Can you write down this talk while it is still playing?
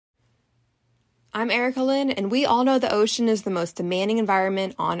I'm Erica Lynn, and we all know the ocean is the most demanding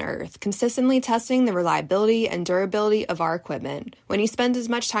environment on Earth, consistently testing the reliability and durability of our equipment. When you spend as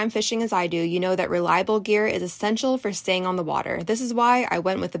much time fishing as I do, you know that reliable gear is essential for staying on the water. This is why I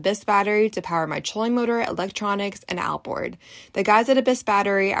went with Abyss Battery to power my trolling motor, electronics, and outboard. The guys at Abyss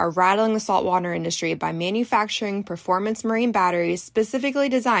Battery are rattling the saltwater industry by manufacturing performance marine batteries specifically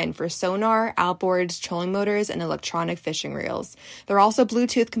designed for sonar, outboards, trolling motors, and electronic fishing reels. They're also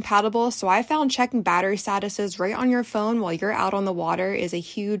Bluetooth compatible, so I found checking battery statuses right on your phone while you're out on the water is a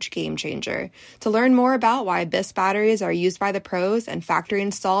huge game changer. To learn more about why Abyss batteries are used by the pros and factory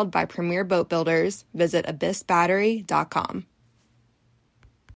installed by premier boat builders, visit abyssbattery.com.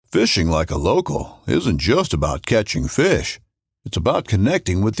 Fishing like a local isn't just about catching fish. It's about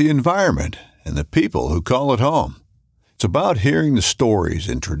connecting with the environment and the people who call it home. It's about hearing the stories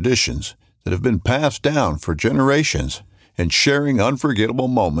and traditions that have been passed down for generations and sharing unforgettable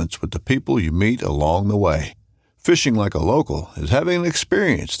moments with the people you meet along the way. Fishing like a local is having an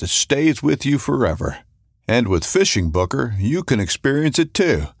experience that stays with you forever. And with Fishing Booker, you can experience it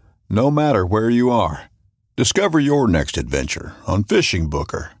too, no matter where you are. Discover your next adventure on Fishing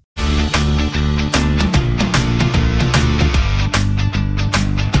Booker.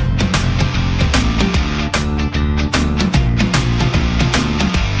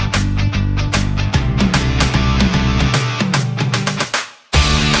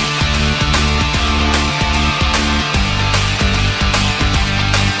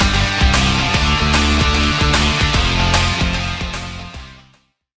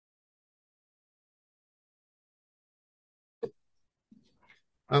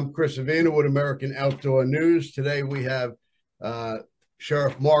 I'm Chris Savina with American Outdoor News. Today we have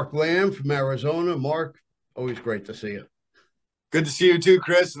Sheriff Mark Lamb from Arizona. Mark, always great to see you. Good to see you too,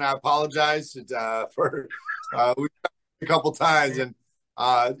 Chris. And I apologize for we a couple times and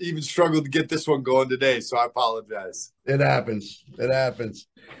even struggled to get this one going today. So I apologize. It happens. It happens.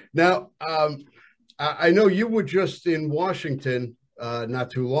 Now, I know you were just in Washington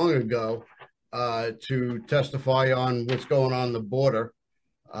not too long ago to testify on what's going on the border.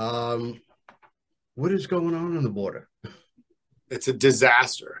 What is going on the border? It's a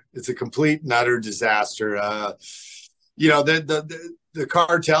disaster. It's a complete and utter disaster. The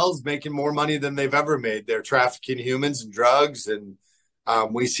cartel's making more money than they've ever made. They're trafficking humans and drugs, and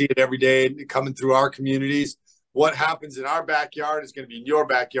we see it every day coming through our communities. What happens in our backyard is going to be in your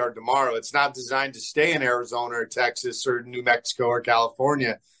backyard tomorrow. It's not designed to stay in Arizona or Texas or New Mexico or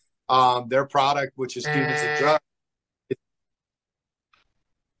California. Their product, which is humans and drugs.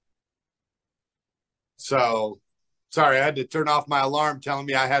 So, sorry, I had to turn off my alarm telling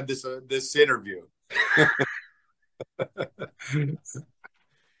me I had this interview.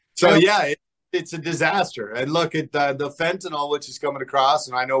 So, yeah, it's a disaster. And look at the fentanyl, which is coming across,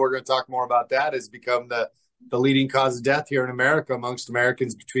 and I know we're going to talk more about that, has become the leading cause of death here in America amongst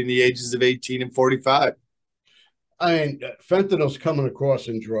Americans between the ages of 18 and 45. I mean, fentanyl's coming across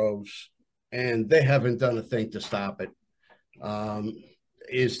in droves, and they haven't done a thing to stop it.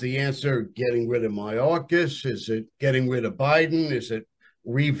 Is the answer getting rid of Mayorkas? Is it getting rid of Biden? Is it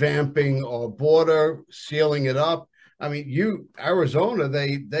revamping our border, sealing it up? I mean, Arizona,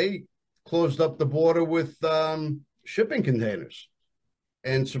 they closed up the border with shipping containers,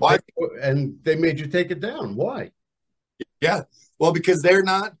 and they made you take it down. Why? Yeah, well, because they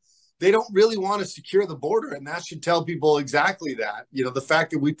don't really want to secure the border, and that should tell people exactly that. You know, the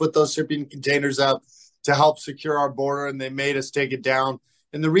fact that we put those shipping containers up to help secure our border, and they made us take it down.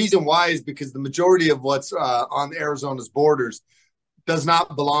 And the reason why is because the majority of what's on Arizona's borders does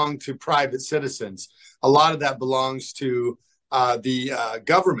not belong to private citizens. A lot of that belongs to the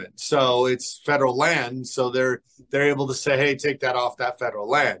government. So it's federal land. So they're able to say, hey, take that off that federal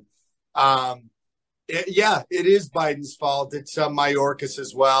land. It is Biden's fault. It's Mayorkas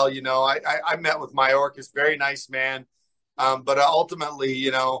as well. You know, I met with Mayorkas, very nice man. But ultimately,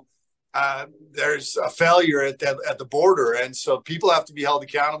 there's a failure at the border. And so people have to be held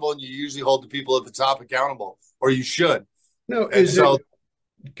accountable, and you usually hold the people at the top accountable, or you should. No, they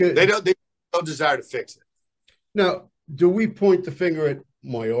don't desire to fix it. Now, do we point the finger at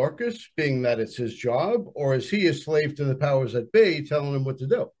Mayorkas, being that it's his job, or is he a slave to the powers that be telling him what to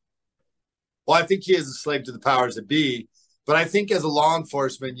do? Well, I think he is a slave to the powers that be, but I think as a law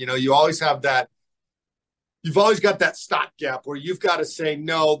enforcement, you always have that. You've always got that stopgap where you've got to say,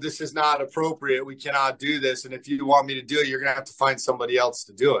 no, this is not appropriate. We cannot do this. And if you want me to do it, you're going to have to find somebody else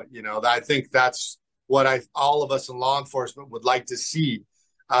to do it. I think that's what all of us in law enforcement would like to see,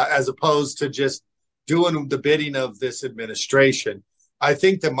 as opposed to just doing the bidding of this administration. I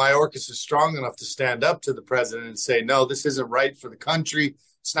think that Mayorkas is strong enough to stand up to the president and say, no, this isn't right for the country.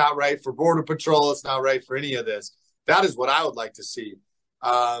 It's not right for Border Patrol. It's not right for any of this. That is what I would like to see.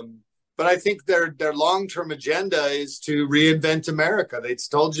 But I think their long-term agenda is to reinvent America. They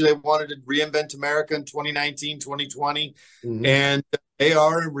told you they wanted to reinvent America in 2019, 2020, and they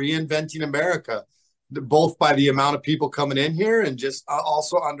are reinventing America, both by the amount of people coming in here and just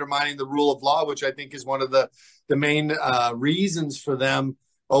also undermining the rule of law, which I think is one of the main reasons for them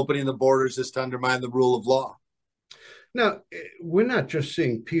opening the borders, is to undermine the rule of law. Now, we're not just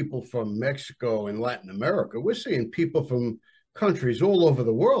seeing people from Mexico and Latin America. We're seeing people from countries all over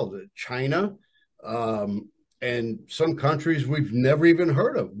the world, China, and some countries we've never even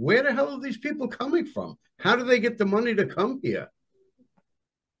heard of. Where the hell are these people coming from? How do they get the money to come here?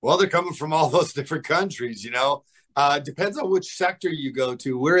 Well, they're coming from all those different countries, depends on which sector you go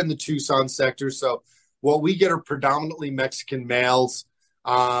to. We're in the Tucson sector. So what we get are predominantly Mexican males. A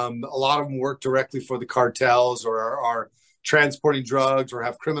lot of them work directly for the cartels or are transporting drugs or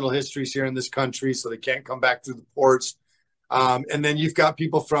have criminal histories here in this country, so they can't come back through the ports. And then you've got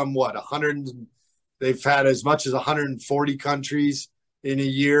people from they've had as much as 140 countries in a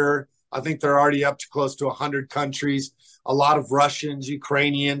year. I think they're already up to close to 100 countries. A lot of Russians,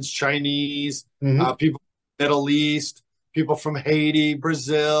 Ukrainians, Chinese, people from the Middle East, people from Haiti,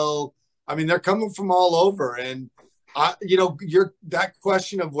 Brazil. I mean, they're coming from all over. And, that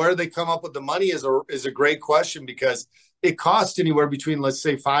question of where they come up with the money is a great question, because it costs anywhere between, let's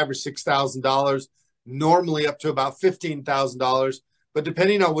say, $5,000 or $6,000, normally up to about $15,000. But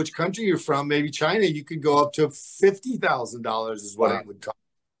depending on which country you're from, maybe China, you could go up to $50,000 is what it would cost.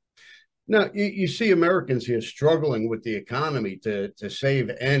 Now, you see Americans here struggling with the economy to save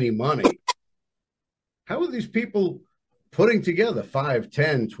any money. How are these people putting together $5,000,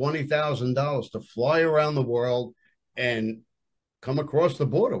 $10,000, $20,000 to fly around the world and come across the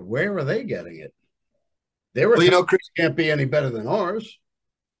border? Where are they getting it? Their Chris, can't be any better than ours.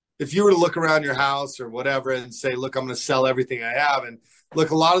 If you were to look around your house or whatever and say, look, I'm going to sell everything I have. And look,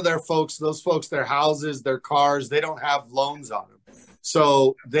 a lot of those folks, their houses, their cars, they don't have loans on them.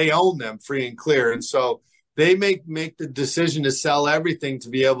 So they own them free and clear. And so they make the decision to sell everything to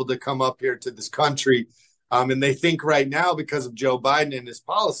be able to come up here to this country. And they think right now, because of Joe Biden and his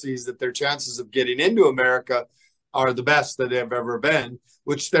policies, that their chances of getting into America are the best that they've ever been,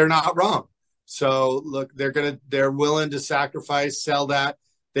 which they're not wrong. So look, they're willing to sacrifice, sell that.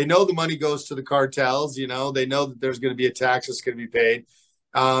 They know the money goes to the cartels. They know that there's going to be a tax that's going to be paid.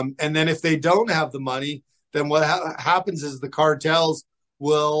 And then if they don't have the money, then what happens is the cartels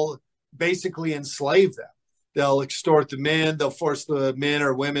will basically enslave them. They'll extort the men. They'll force the men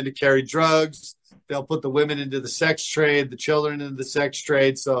or women to carry drugs. They'll put the women into the sex trade, the children into the sex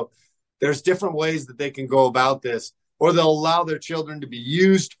trade. So there's different ways that they can go about this, or they'll allow their children to be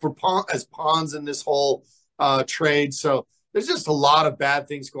used as pawns in this whole trade. So there's just a lot of bad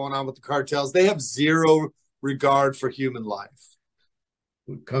things going on with the cartels. They have zero regard for human life.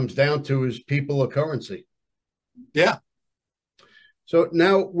 What it comes down to is people are currency. Yeah. So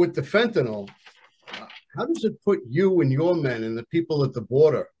now with the fentanyl, how does it put you and your men and the people at the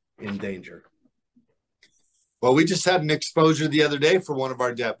border in danger? Well, we just had an exposure the other day for one of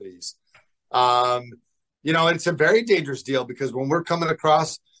our deputies. It's a very dangerous deal, because when we're coming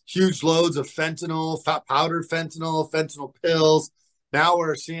across huge loads of fentanyl, powdered fentanyl pills, now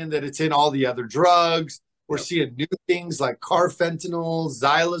we're seeing that it's in all the other drugs. We're seeing new things like carfentanil,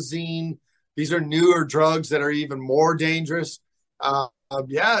 xylazine. These are newer drugs that are even more dangerous.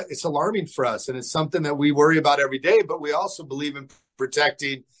 It's alarming for us, and it's something that we worry about every day, but we also believe in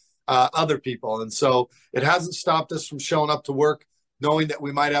protecting other people. And so it hasn't stopped us from showing up to work knowing that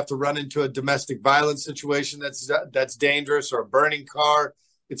we might have to run into a domestic violence situation that's dangerous, or a burning car.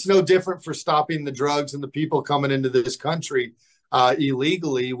 It's no different for stopping the drugs and the people coming into this country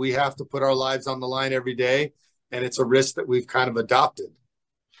illegally. We have to put our lives on the line every day, and it's a risk that we've kind of adopted.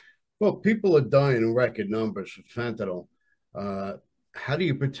 Well, people are dying in record numbers with fentanyl. How do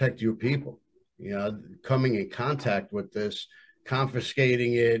you protect your people? Coming in contact with this,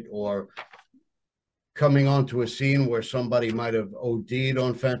 confiscating it, or coming onto a scene where somebody might have OD'd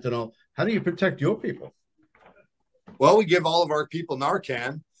on fentanyl. How do you protect your people? Well, we give all of our people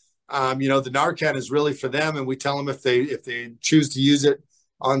Narcan. The Narcan is really for them, and we tell them if they choose to use it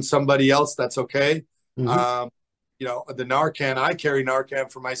on somebody else, that's okay. The Narcan, I carry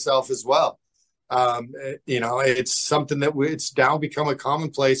Narcan for myself as well. It's something that it's now become a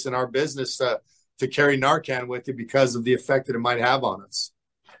commonplace in our business to carry Narcan with you because of the effect that it might have on us.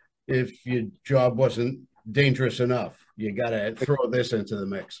 If your job wasn't dangerous enough, you got to throw this into the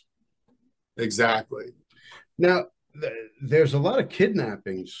mix. Exactly. Now, there's a lot of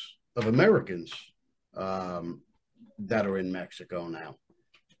kidnappings of Americans that are in Mexico now.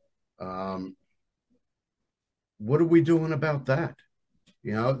 Um, what are we doing about that?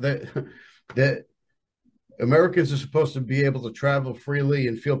 You know, that Americans are supposed to be able to travel freely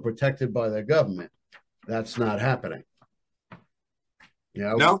and feel protected by their government. That's not happening. You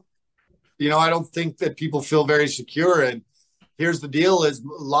know? No, I don't think that people feel very secure. And here's the deal: is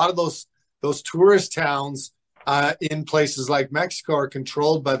a lot of those tourist towns in places like Mexico are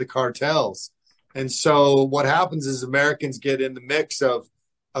controlled by the cartels. And so what happens is Americans get in the mix of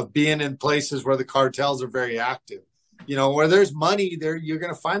being in places where the cartels are very active. Where there's money there, you're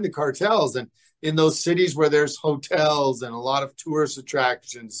going to find the cartels. And in those cities where there's hotels and a lot of tourist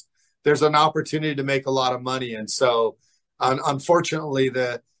attractions, there's an opportunity to make a lot of money. And so unfortunately,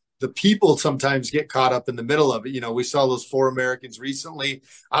 the people sometimes get caught up in the middle of it. We saw those 4 Americans recently.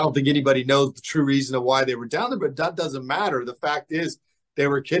 I don't think anybody knows the true reason of why they were down there, but that doesn't matter. The fact is they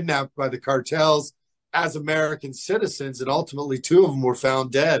were kidnapped by the cartels as American citizens, and ultimately 2 of them were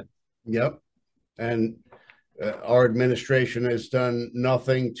found dead. Yep. And our administration has done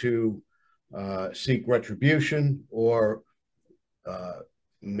nothing to seek retribution or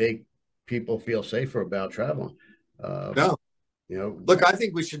make people feel safer about traveling. No. Look, I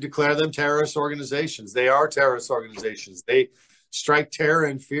think we should declare them terrorist organizations. They are terrorist organizations. They strike terror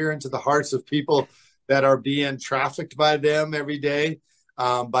and fear into the hearts of people that are being trafficked by them every day,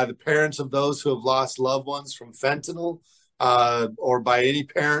 by the parents of those who have lost loved ones from fentanyl, or by any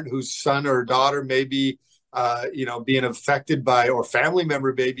parent whose son or daughter may be, being affected by, or family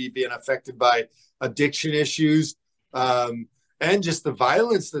member may be being affected by addiction issues. And just the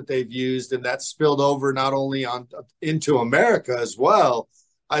violence that they've used, and that spilled over not only into America as well.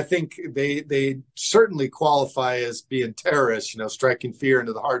 I think they certainly qualify as being terrorists, striking fear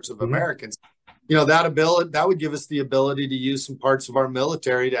into the hearts of Americans. That would give us the ability to use some parts of our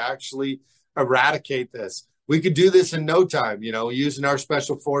military to actually eradicate this. We could do this in no time, using our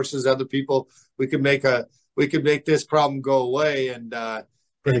special forces, other people. We could make this problem go away, and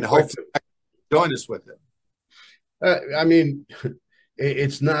hopefully join us with it. I mean,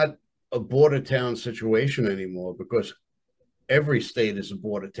 it's not a border town situation anymore, because every state is a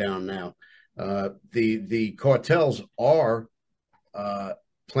border town now. The cartels are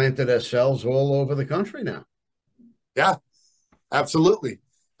planted themselves all over the country now. Yeah, absolutely.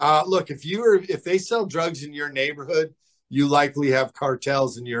 Look, if they sell drugs in your neighborhood, you likely have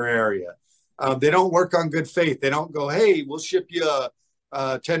cartels in your area. They don't work on good faith. They don't go, "Hey, we'll ship you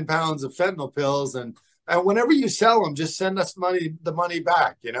 10 pounds of fentanyl pills, and whenever you sell them, just send us the money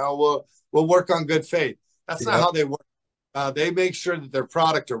back. We'll work on good faith." That's not how they work. They make sure that their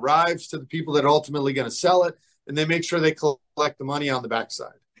product arrives to the people that are ultimately going to sell it, and they make sure they collect the money on the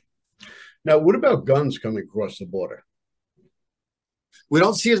backside. Now, what about guns coming across the border? We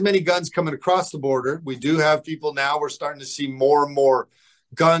don't see as many guns coming across the border. We do have people now. We're starting to see more and more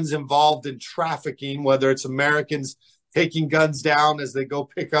guns involved in trafficking, whether it's Americans taking guns down as they go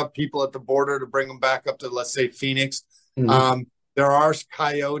pick up people at the border to bring them back up to, let's say, Phoenix. Mm-hmm. There are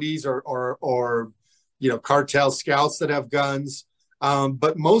coyotes or cartel scouts that have guns.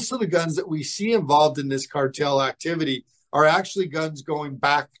 But most of the guns that we see involved in this cartel activity are actually guns going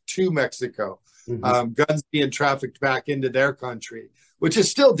back to Mexico, guns being trafficked back into their country, which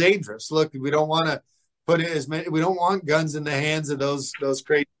is still dangerous. Look, we don't want to we don't want guns in the hands of those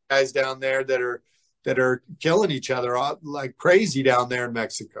crazy guys down there that are killing each other like crazy down there in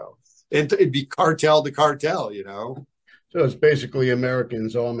Mexico. It'd be cartel to cartel, So it's basically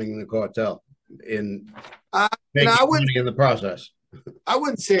Americans arming the cartel in making money in the process. I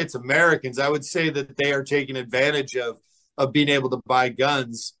wouldn't say it's Americans. I would say that they are taking advantage of being able to buy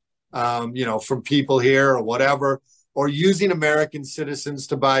guns, from people here or whatever, or using American citizens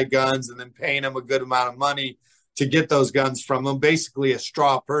to buy guns and then paying them a good amount of money to get those guns from them. Basically, a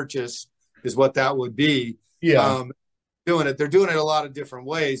straw purchase is what that would be. Yeah, they're doing it a lot of different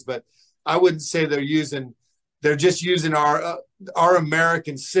ways, but I wouldn't say they're just using our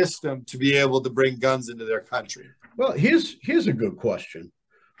American system to be able to bring guns into their country. Well, here's a good question.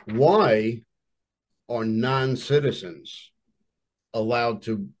 Why are non-citizens allowed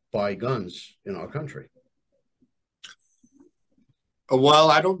to buy guns in our country?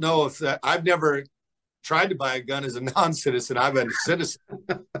 Well, I don't know if I've never tried to buy a gun as a non-citizen. I've been a citizen.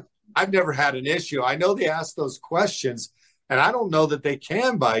 I've never had an issue. I know they ask those questions, and I don't know that they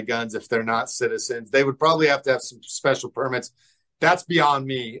can buy guns if they're not citizens. They would probably have to have some special permits. That's beyond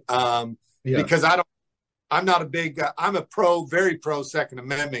me, because I'm not a big. I'm a very pro Second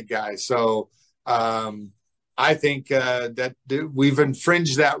Amendment guy. So I think that we've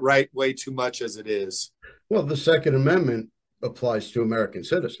infringed that right way too much as it is. Well, the Second Amendment applies to American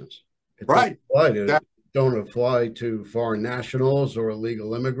citizens. Right. don't apply to foreign nationals or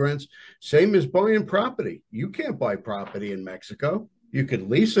illegal immigrants. Same as buying property. You can't buy property in Mexico. You could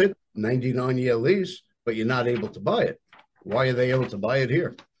lease it, 99-year lease, but you're not able to buy it. Why are they able to buy it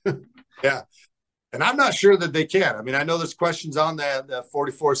here? Yeah. And I'm not sure that they can. I mean, I know there's questions on the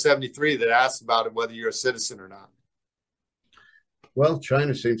 4473 that asks about it, whether you're a citizen or not. Well,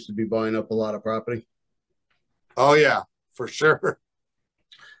 China seems to be buying up a lot of property. Oh, yeah, for sure.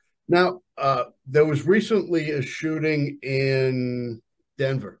 Now, there was recently a shooting in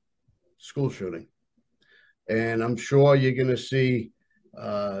Denver, school shooting. And I'm sure you're going to see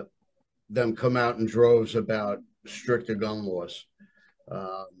them come out in droves about stricter gun laws,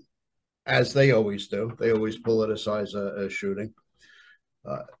 as they always do. They always politicize a shooting.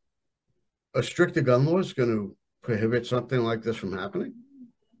 A stricter gun law is going to prohibit something like this from happening?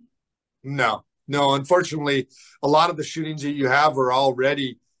 No, unfortunately, a lot of the shootings that you have are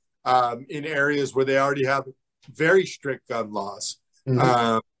already in areas where they already have very strict gun laws.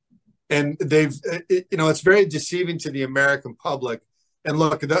 Mm-hmm. And it's very deceiving to the American public. And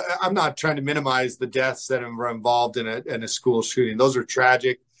look, I'm not trying to minimize the deaths that are involved in a school shooting. Those are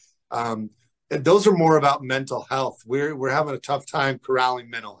tragic. And those are more about mental health. We're having a tough time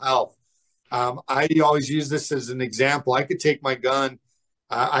corralling mental health. I always use this as an example. I could take my gun.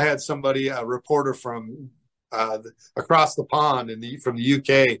 I had somebody, a reporter from across the pond from the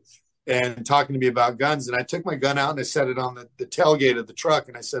UK, and talking to me about guns. And I took my gun out and I set it on the tailgate of the truck.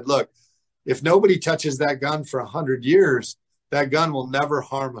 And I said, look, if nobody touches that gun for 100 years, that gun will never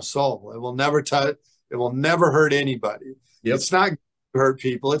harm a soul. It will never touch. It will never hurt anybody. Yep. It's not hurt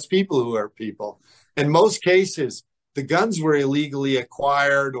people. It's people who hurt people. In most cases, the guns were illegally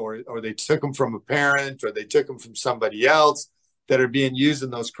acquired, or they took them from a parent, or they took them from somebody else that are being used in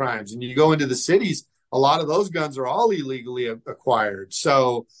those crimes. And you go into the cities, a lot of those guns are all illegally acquired.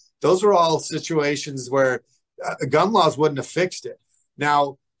 So those are all situations where gun laws wouldn't have fixed it.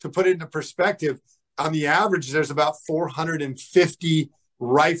 Now, to put it into perspective, on the average, there's about 450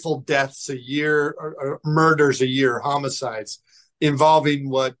 rifle deaths a year, or murders a year, homicides, involving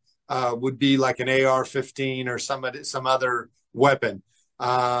what would be like an AR-15 or some other weapon.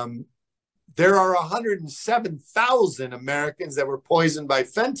 There are 107,000 Americans that were poisoned by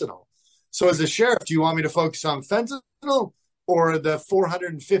fentanyl. So as a sheriff, do you want me to focus on fentanyl or the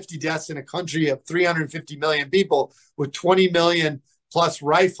 450 deaths in a country of 350 million people with 20 million plus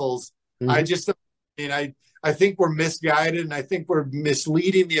rifles? Mm-hmm. I think we're misguided, and I think we're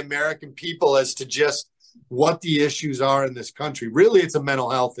misleading the American people as to just what the issues are in this country. Really, it's a mental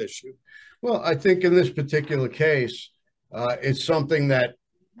health issue. Well, I think in this particular case, it's something that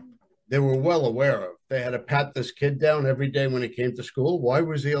they were well aware of. They had to pat this kid down every day when he came to school. Why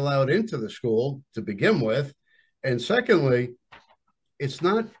was he allowed into the school to begin with? And secondly, it's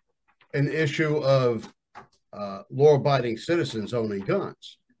not an issue of law-abiding citizens owning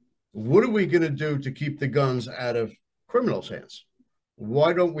guns. What are we going to do to keep the guns out of criminals' hands?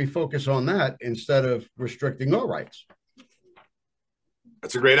 Why don't we focus on that instead of restricting our rights?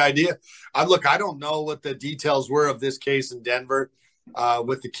 That's a great idea. I don't know what the details were of this case in Denver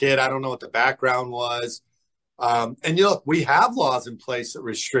with the kid. I don't know what the background was. And look, we have laws in place that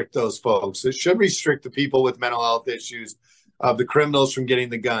restrict those folks. It should restrict the people with mental health issues, the criminals from getting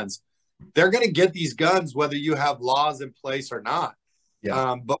the guns. They're going to get these guns whether you have laws in place or not.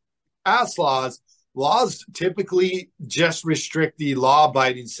 Yeah. But past laws typically just restrict the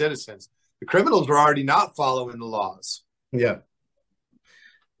law-abiding citizens. The criminals are already not following the laws. Yeah.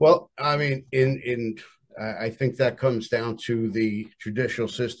 Well, I mean, I think that comes down to the judicial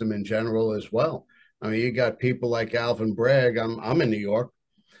system in general as well. I mean, you got people like Alvin Bragg. I'm in New York.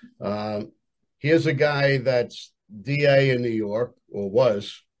 Here's a guy that's DA in New York, or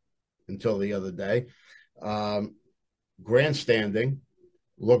was until the other day, grandstanding,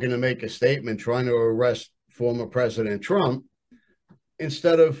 looking to make a statement, trying to arrest former President Trump,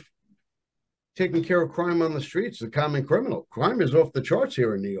 instead of taking care of crime on the streets, the common criminal. Crime is off the charts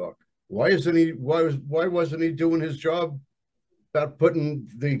here in New York. Why wasn't he doing his job about putting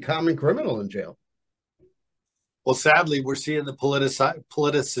the common criminal in jail? Well, sadly, we're seeing the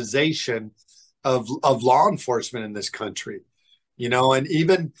politicization of law enforcement in this country. And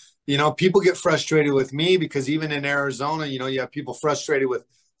even, people get frustrated with me because even in Arizona, you have people frustrated with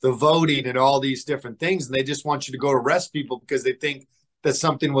the voting and all these different things, and they just want you to go arrest people because they think that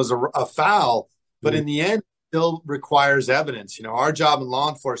something was a foul. But in the end, it still requires evidence. Our job in law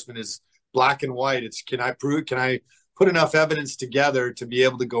enforcement is black and white. It's can I put enough evidence together to be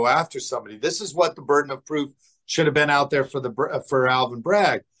able to go after somebody? This is what the burden of proof should have been out there for Alvin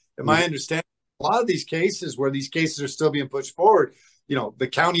Bragg. And my understanding, a lot of these cases where these cases are still being pushed forward, the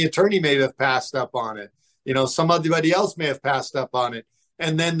county attorney may have passed up on it. somebody else may have passed up on it.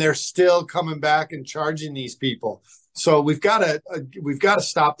 And then they're still coming back and charging these people. So we've got to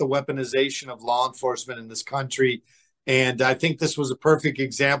stop the weaponization of law enforcement in this country. And I think this was a perfect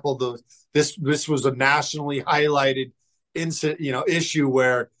example. This was a nationally highlighted issue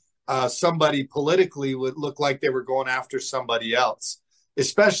where somebody politically would look like they were going after somebody else,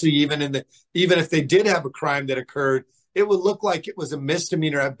 especially even if they did have a crime that occurred, it would look like it was a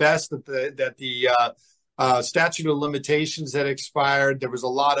misdemeanor at best, that the statute of limitations had expired. There was a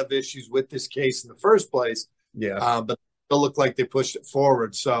lot of issues with this case in the first place. Yeah. But it looked like they pushed it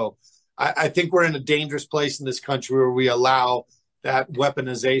forward. So I think we're in a dangerous place in this country where we allow that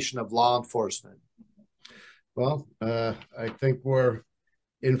weaponization of law enforcement. Well, I think we're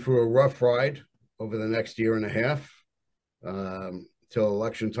in for a rough ride over the next year and a half till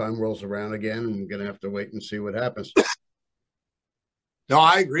election time rolls around again, and we're going to have to wait and see what happens. No,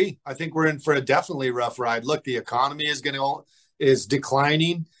 I agree. I think we're in for a definitely rough ride. Look, the economy is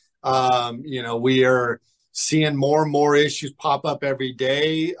declining. We are seeing more and more issues pop up every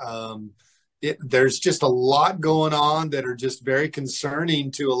day. There's just a lot going on that are just very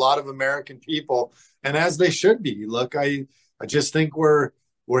concerning to a lot of American people, and as they should be. Look, I just think we're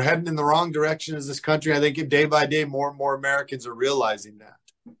heading in the wrong direction as this country. I think day by day, more and more Americans are realizing that.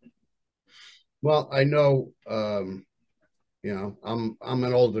 Well, I know, I'm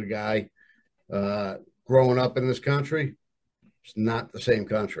an older guy. Growing up in this country, it's not the same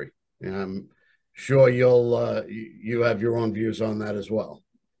country. And I'm sure you have your own views on that as well.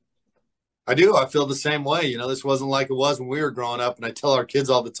 I do. I feel the same way. This wasn't like it was when we were growing up. And I tell our kids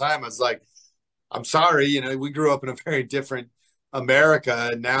all the time, I was like, I'm sorry, we grew up in a very different America.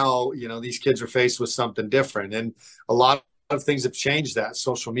 And now, these kids are faced with something different. And a lot of things have changed that.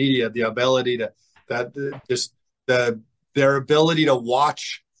 Social media, the ability their ability to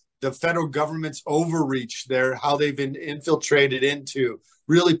watch the federal government's overreach, how they've been infiltrated into,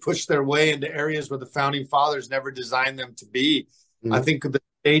 really push their way into areas where the founding fathers never designed them to be. Mm-hmm. I think the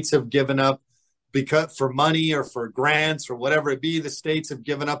states have given up because for money or for grants or whatever it be, the states have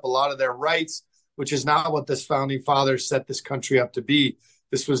given up a lot of their rights, which is not what this founding fathers set this country up to be.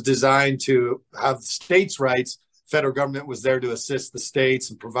 This was designed to have states' rights. Federal government was there to assist the states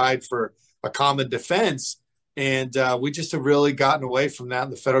and provide for a common defense. And we just have really gotten away from that.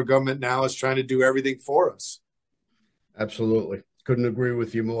 And the federal government now is trying to do everything for us. Absolutely. Couldn't agree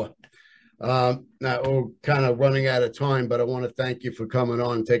with you more. Now we're kind of running out of time, but I want to thank you for coming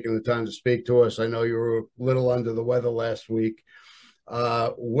on and taking the time to speak to us. I know you were a little under the weather last week.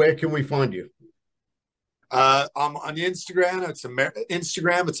 Where can we find you? I'm on Instagram. It's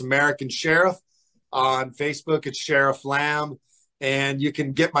American Sheriff. On Facebook, it's Sheriff Lamb. And you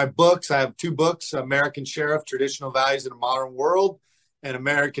can get my books. I have 2 books, American Sheriff, Traditional Values in a Modern World, and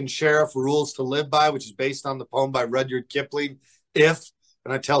American Sheriff, Rules to Live By, which is based on the poem by Rudyard Kipling, If.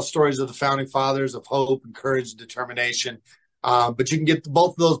 And I tell stories of the founding fathers of hope and courage and determination. But you can get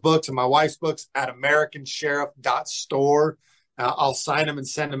both of those books and my wife's books at americansheriff.store. I'll sign them and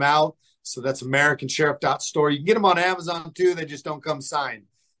send them out. So that's americansheriff.store. You can get them on Amazon too. They just don't come signed.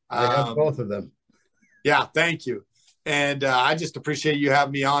 I have both of them. Yeah, thank you. And I just appreciate you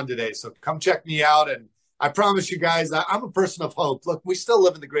having me on today. So come check me out. And I promise you guys, I'm a person of hope. Look, we still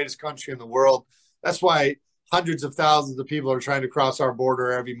live in the greatest country in the world. That's why hundreds of thousands of people are trying to cross our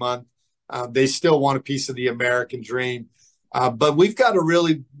border every month. They still want a piece of the American dream. But we've got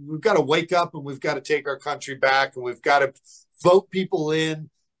to wake up, and we've got to take our country back, and we've got to vote people in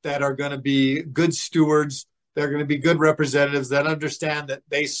that are going to be good stewards. They're going to be good representatives that understand that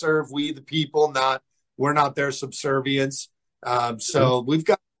they serve we the people, we're not their subservience. So we've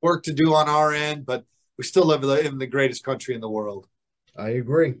got work to do on our end, but we still live in the greatest country in the world. I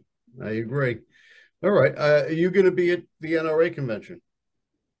agree. All right. Are you going to be at the NRA convention?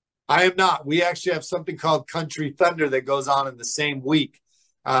 I am not. We actually have something called Country Thunder that goes on in the same week.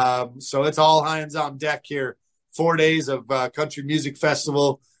 So it's all hands on deck here. 4 days of country music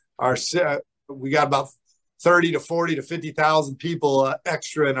festival. We got about 30 to 40 to 50,000 people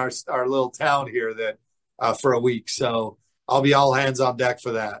extra in our little town here for a week. So I'll be all hands on deck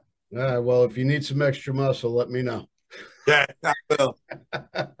for that. Well, if you need some extra muscle, let me know. Yeah, I will.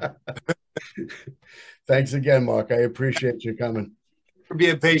 Thanks again, Mark. I appreciate you coming. For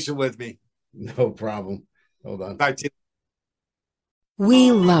being patient with me. No problem. Hold on. Back to you.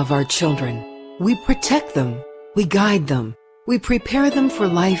 We love our children. We protect them. We guide them. We prepare them for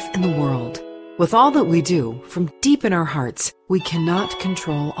life in the world. With all that we do, from deep in our hearts, we cannot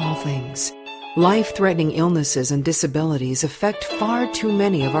control all things. Life-threatening illnesses and disabilities affect far too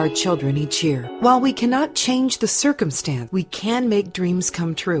many of our children each year. While we cannot change the circumstance, we can make dreams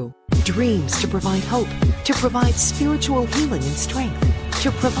come true. Dreams to provide hope, to provide spiritual healing and strength,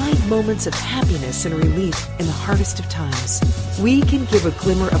 to provide moments of happiness and relief in the hardest of times. We can give a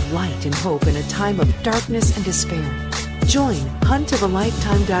glimmer of light and hope in a time of darkness and despair. Join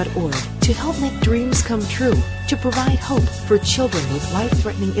huntofalifetime.org to help make dreams come true, to provide hope for children with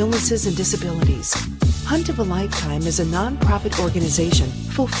life-threatening illnesses and disabilities. Hunt of a Lifetime is a nonprofit organization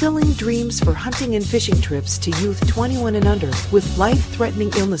fulfilling dreams for hunting and fishing trips to youth 21 and under with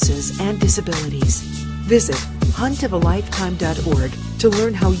life-threatening illnesses and disabilities. Visit huntofalifetime.org to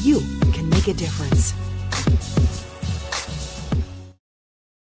learn how you can make a difference.